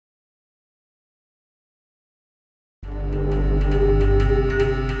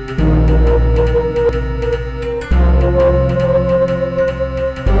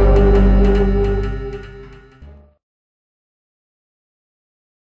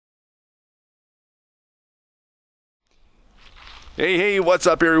Hey, what's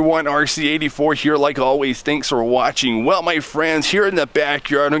up everyone? RC84 here like always. Thanks for watching. Well, my friends, here in the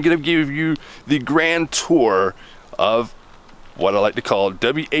backyard, I'm going to give you the grand tour of what I like to call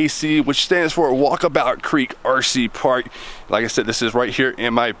WAC, which stands for Walkabout Creek RC Park. Like I said, this is right here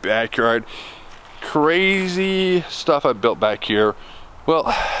in my backyard. Crazy stuff I built back here.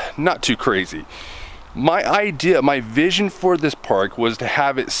 Well, not too crazy. My idea, my vision for this park was to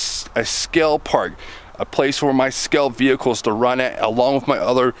have it a scale park, a place for my scale vehicles to run at along with my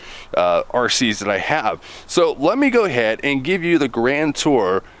other RCs that I have. So let me go ahead and give you the grand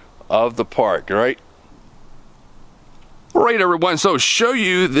tour of the park, all right? All right, everyone, so show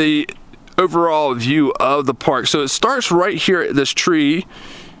you the overall view of the park. So it starts right here at this tree,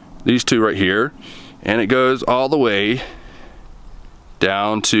 these two right here, and it goes all the way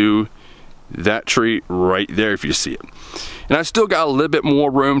down to that tree right there if you see it. And I still got a little bit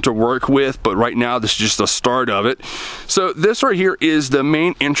more room to work with, but right now this is just the start of it. So this right here is the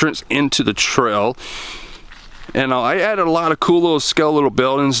main entrance into the trail. And I added a lot of cool little scale little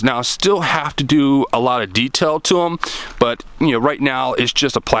buildings. Now I still have to do a lot of detail to them, but you know, right now it's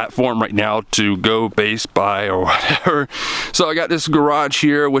just a platform right now to go base by or whatever. So I got this garage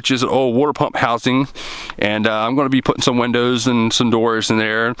here, which is an old water pump housing, and I'm going to be putting some windows and some doors in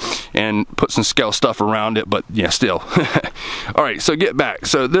there and put some scale stuff around it, but yeah, still. All right, so get back.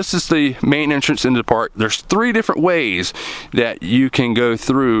 So this is the main entrance into the park. There's 3 different ways that you can go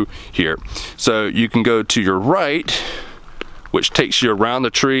through here. So you can go to your right, which takes you around the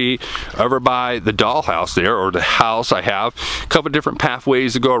tree over by the dollhouse there, or the house I have. A couple different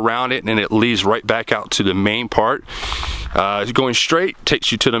pathways to go around it, and it leads right back out to the main part. Going straight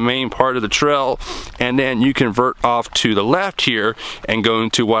takes you to the main part of the trail, and then you convert off to the left here and go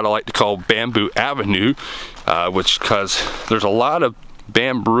into what I like to call Bamboo Avenue, which, because there's a lot of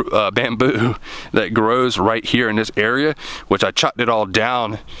bamboo that grows right here in this area, which I chopped it all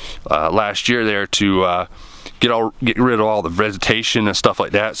down last year there to get rid of all the vegetation and stuff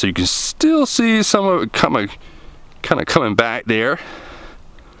like that, so you can still see some of it kind of coming back there.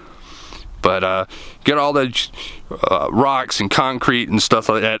 But get all the rocks and concrete and stuff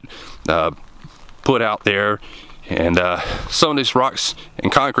like that put out there. And some of these rocks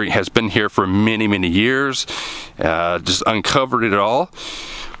and concrete has been here for many years. Just uncovered it all.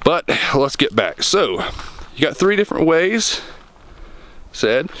 But let's get back. So you got 3 different ways.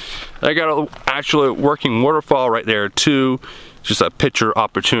 I got an actual working waterfall right there too. Just a picture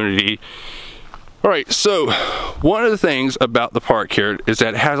opportunity. All right, so one of the things about the park here is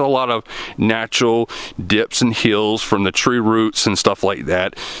that it has a lot of natural dips and hills from the tree roots and stuff like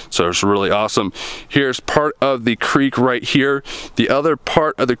that. So it's really awesome. Here's part of the creek right here. The other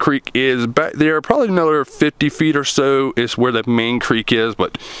part of the creek is back there, probably another 50 feet or so is where the main creek is,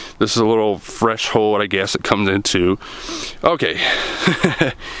 but this is a little threshold, I guess, it comes into. Okay.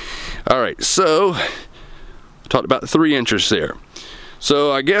 All right, so talked about the 3 entrances there.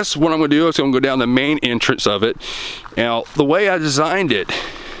 So I guess what I'm going to do is I'm going to go down the main entrance of it. Now, the way I designed it,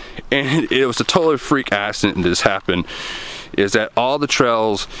 and it was a total freak accident this happened, is that all the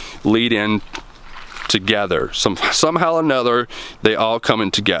trails lead in together. Somehow or another, they all come in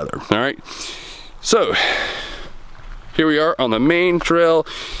together. All right. So here we are on the main trail.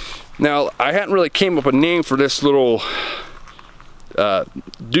 Now, I hadn't really came up with a name for this little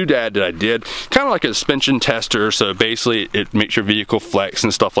doodad that I did, kind of like a suspension tester. So basically it makes your vehicle flex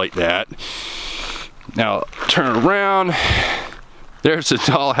and stuff like that. Now turn around, there's the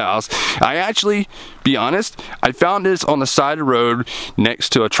dollhouse. I actually, be honest, I found this on the side of the road next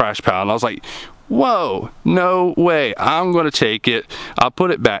to a trash pile, and I was like, whoa, no way, I'm gonna take it, I'll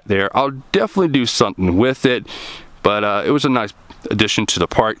put it back there, I'll definitely do something with it. But it was a nice addition to the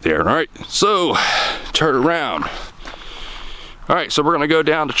park there. All right, so turn around. All right, so we're gonna go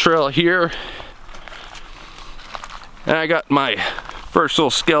down the trail here, and I got my first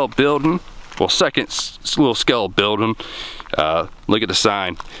little scale building, well, second little scale building. Look at the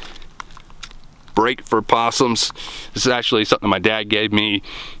sign, "Break for Possums." This is actually something my dad gave me.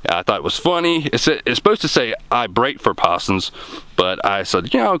 I thought it was funny. It's supposed to say "I break for possums," but I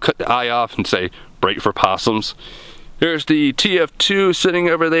said, you know, cut the I off and say "Break for Possums." There's the TF2 sitting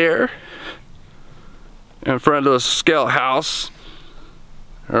over there in front of the scale house.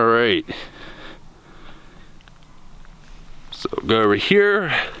 All right, so go over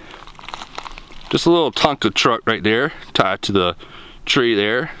here, just a little Tonka truck right there tied to the tree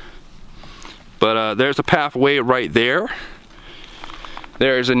there. But there's a pathway right there.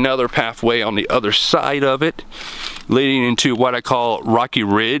 There's another pathway on the other side of it leading into what I call Rocky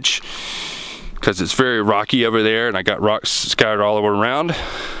Ridge, because it's very rocky over there, and I got rocks scattered all over around.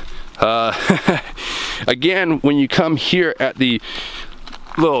 again, when you come here at the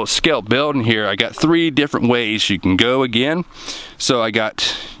little scale building here, I got 3 different ways you can go again. So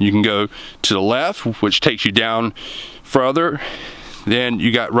you can go to the left, which takes you down further. Then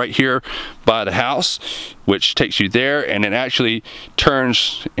you got right here by the house, which takes you there, and it actually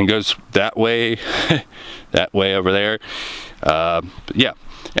turns and goes that way, that way over there. Yeah,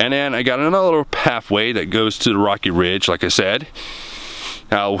 and then I got another little pathway that goes to the rocky ridge, like I said.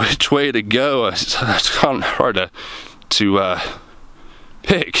 Now, which way to go? It's kind of hard to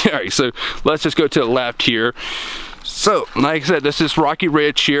pick. All right, so let's just go to the left here. So, like I said, this is rocky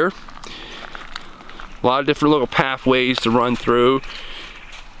ridge here. A lot of different little pathways to run through,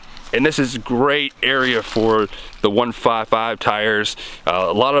 and this is a great area for the 155 tires.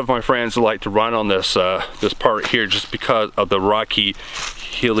 A lot of my friends like to run on this this part here just because of the rocky,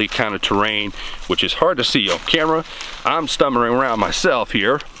 hilly kind of terrain, which is hard to see on camera. I'm stumbling around myself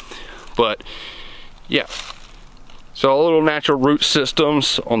here, but yeah. So little natural root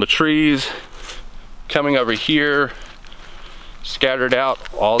systems on the trees coming over here, scattered out,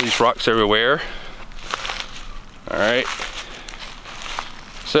 all these rocks everywhere. All right,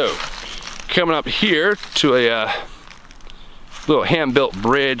 so coming up here to a little hand-built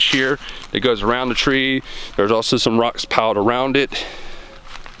bridge here that goes around the tree. There's also some rocks piled around it.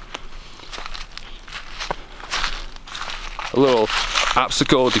 A little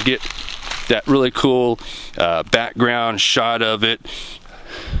obstacle to get that really cool background shot of it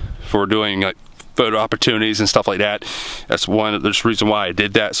for doing like photo opportunities and stuff like that. That's the reason why I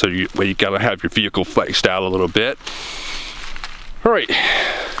did that, so you gotta have your vehicle flexed out a little bit. All right,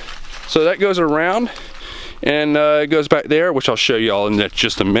 so that goes around and it goes back there, which I'll show you all in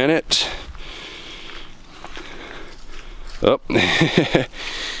just a minute. Oh,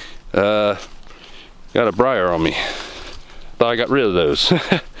 got a briar on me. Thought I got rid of those.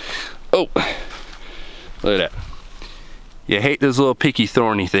 Oh, look at that. You hate those little picky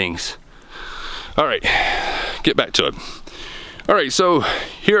thorny things. All right, get back to it. All right, so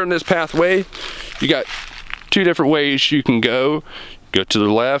here in this pathway, you got 2 different ways you can go. Go to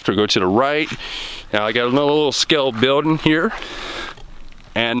the left or go to the right. Now I got another little scale building here,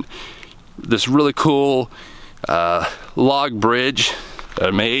 and this really cool log bridge that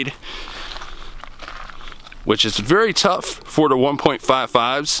I made, which is very tough for the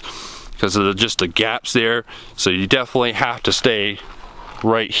 1.55s because of just the gaps there. So you definitely have to stay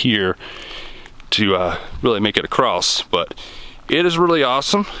right here to really make it across, but it is really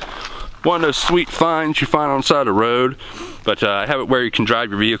awesome. One of those sweet finds you find on the side of the road, but I have it where you can drive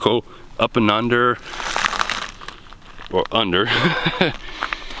your vehicle up and under, or under.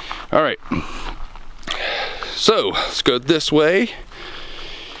 All right, so let's go this way.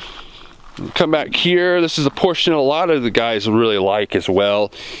 Come back here. This is a portion a lot of the guys really like as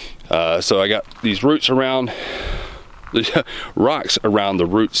well. So I got these roots around, the rocks around the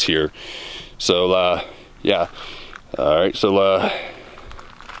roots here. So yeah, all right, so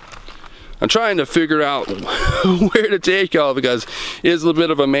I'm trying to figure out where to take y'all because it is a little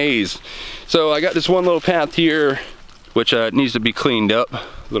bit of a maze. So I got this one little path here, which needs to be cleaned up a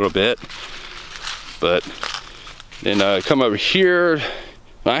little bit. But then come over here.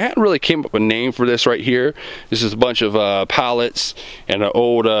 I hadn't really came up with a name for this right here. This is a bunch of pallets and an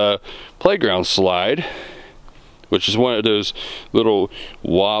old playground slide, which is one of those little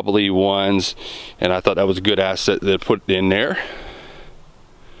wobbly ones, and I thought that was a good asset to put in there.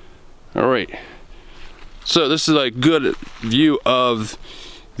 All right, so this is a good view of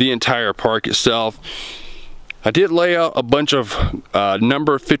the entire park itself. I did lay out a bunch of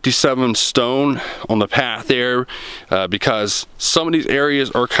number 57 stone on the path there because some of these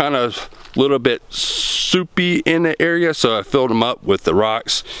areas are kind of a little bit soupy in the area, so I filled them up with the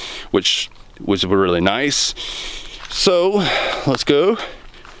rocks, which was really nice. So let's go.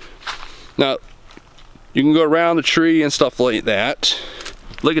 Now you can go around the tree and stuff like that.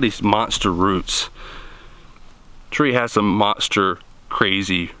 Look at these monster roots. Tree has some monster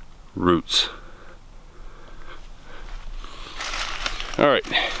crazy roots. All right,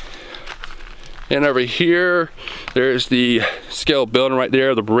 and over here there's the scale building right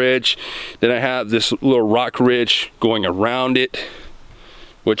there, the bridge. Then I have this little rock ridge going around it,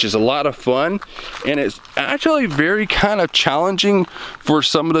 which is a lot of fun, and it's actually very kind of challenging for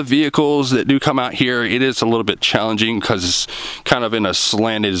some of the vehicles that do come out here. It is a little bit challenging because it's kind of in a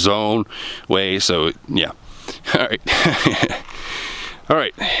slanted zone way, so yeah. All right. All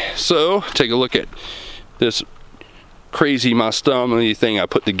right, so take a look at this crazy monster thing I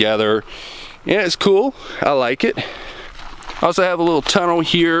put together. Yeah, it's cool. I like it. I also have a little tunnel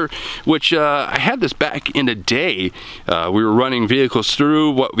here, which I had this back in the day. We were running vehicles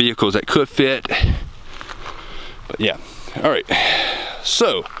through, what vehicles that could fit. But yeah, all right.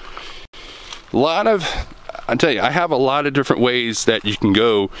 So a lot of, I tell you, I have a lot of different ways that you can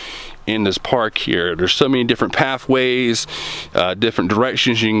go in this park here. There's so many different pathways, different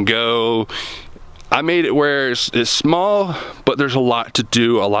directions you can go. I made it where it's small, but there's a lot to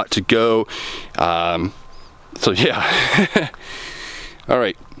do, a lot to go. So yeah. All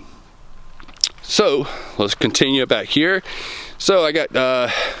right. So let's continue back here. So I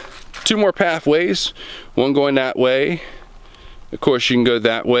got 2 more pathways, one going that way. Of course, you can go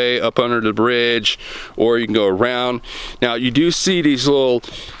that way up under the bridge, or you can go around. Now, you do see these little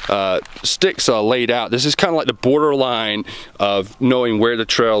sticks laid out. This is kind of like the borderline of knowing where the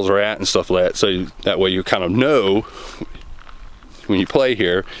trails are at and stuff like that. So that way you kind of know when you play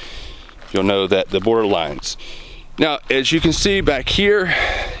here, you'll know that the borderlines. Now, as you can see back here,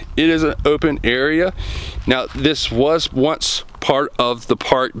 it is an open area. Now, this was once part of the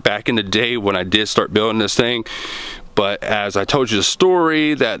park back in the day when I did start building this thing. But as I told you the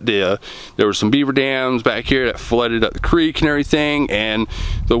story, that there were some beaver dams back here that flooded up the creek and everything, and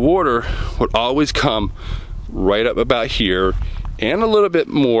the water would always come right up about here, and a little bit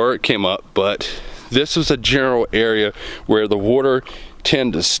more came up, but this is a general area where the water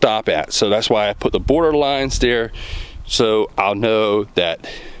tend to stop at. So that's why I put the border lines there, so I'll know that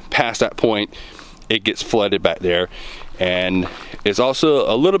past that point it gets flooded back there. And it's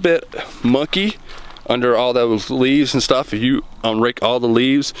also a little bit mucky under all those leaves and stuff. If you unrake all the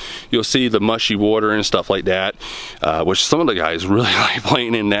leaves, you'll see the mushy water and stuff like that, which some of the guys really like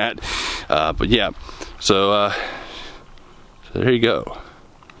playing in that. But yeah, so there you go.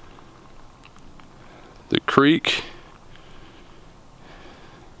 The creek.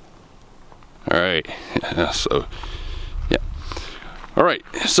 All right, so yeah. All right,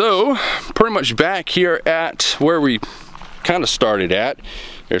 so pretty much back here at where we kind of started at.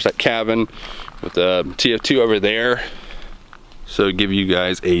 There's that cabin with the TF2 over there. So give you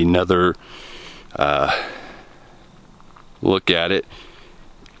guys another look at it.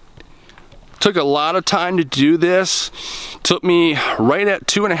 Took a lot of time to do this. Took me right at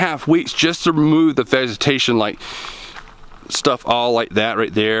 2.5 weeks just to remove the vegetation, like stuff all like that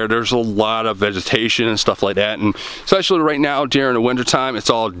right there. There's a lot of vegetation and stuff like that, and especially right now during the winter time, it's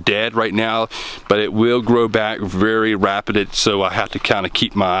all dead right now, but it will grow back very rapidly, so I have to kind of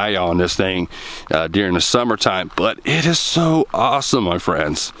keep my eye on this thing during the summertime. But it is so awesome, my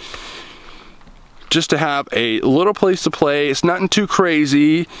friends, just to have a little place to play. It's nothing too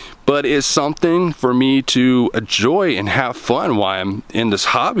crazy, but it's something for me to enjoy and have fun while I'm in this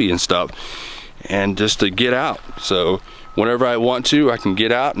hobby and stuff, and just to get out. So whenever I want to, I can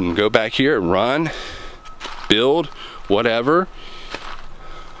get out and go back here and run, build, whatever.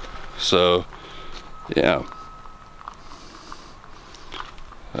 So yeah,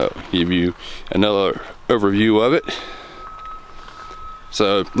 I'll give you another overview of it.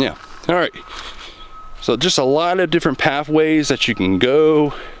 So yeah, all right. So just a lot of different pathways that you can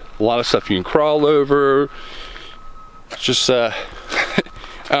go, a lot of stuff you can crawl over. It's just I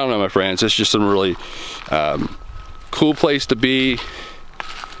don't know, my friends, it's just a really cool place to be.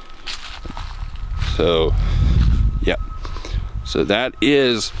 So yeah, so that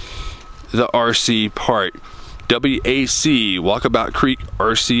is the RC Park, WAC, Walkabout Creek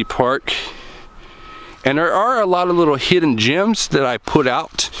RC Park. And there are a lot of little hidden gems that I put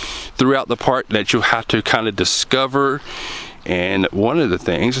out throughout the park that you'll have to kind of discover. And one of the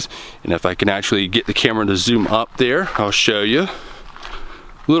things, and if I can actually get the camera to zoom up there, I'll show you.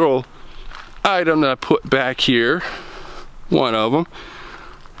 Little item that I put back here, one of them.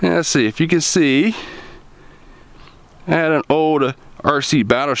 And let's see if you can see. I had an old RC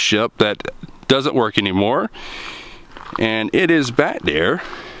battleship that doesn't work anymore, and it is back there.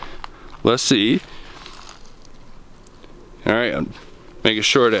 Let's see. All right, I'm making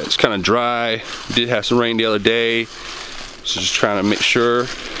sure that it's kind of dry. We did have some rain the other day, so just trying to make sure.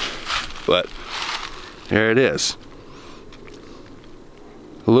 But there it is.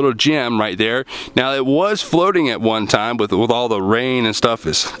 A little gem right there. Now, it was floating at one time, with all the rain and stuff,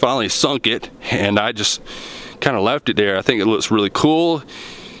 it's finally sunk it, and I just kind of left it there. I think it looks really cool,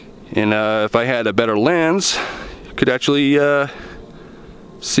 and if I had a better lens, you could actually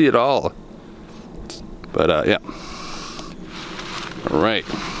see it all. But yeah. All right.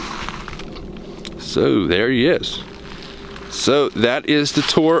 So there he is. So that is the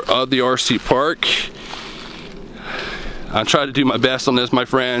tour of the RC Park. I try to do my best on this, my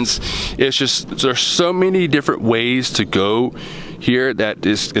friends. It's just, there's so many different ways to go here that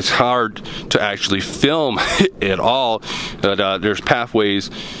it's hard to actually film it all. But there's pathways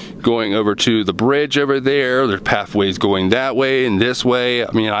going over to the bridge over there. There's pathways going that way and this way.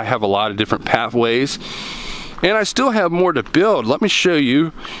 I mean, I have a lot of different pathways. And I still have more to build. Let me show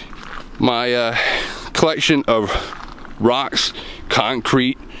you my collection of rocks,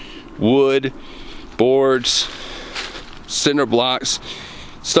 concrete, wood, boards, cinder blocks,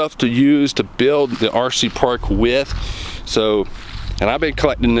 stuff to use to build the RC park with. So, and I've been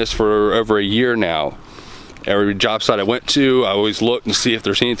collecting this for over a year now. Every job site I went to, I always look and see if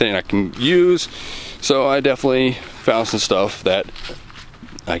there's anything I can use. So I definitely found some stuff that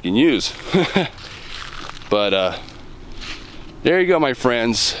I can use. But there you go, my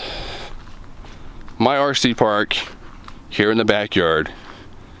friends. My RC park here in the backyard.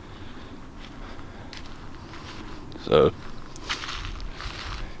 So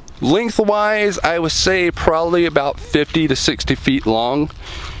lengthwise, I would say probably about 50 to 60 feet long,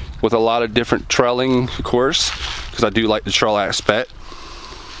 with a lot of different trailing, of course, because I do like the trail aspect.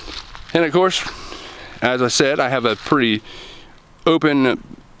 And of course, as I said, I have a pretty open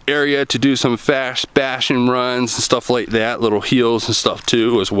area to do some fast bashing runs and stuff like that, little heels and stuff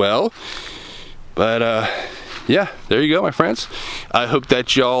too as well. But yeah, there you go, my friends. I hope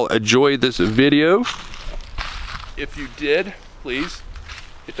that y'all enjoyed this video. If you did, please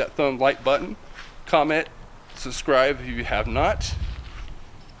hit that like button, comment, subscribe if you have not.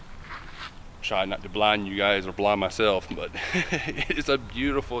 Try not to blind you guys or blind myself, but it is a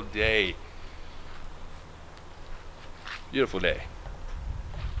beautiful day. Beautiful day.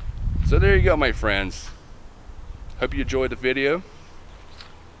 So there you go, my friends. Hope you enjoyed the video.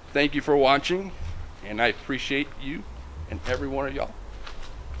 Thank you for watching, and I appreciate you and every one of y'all.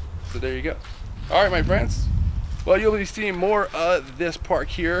 So there you go. All right, my friends. Well, you'll be seeing more of this park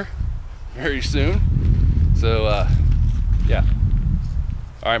here very soon. So yeah.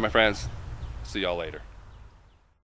 All right, my friends. See y'all later.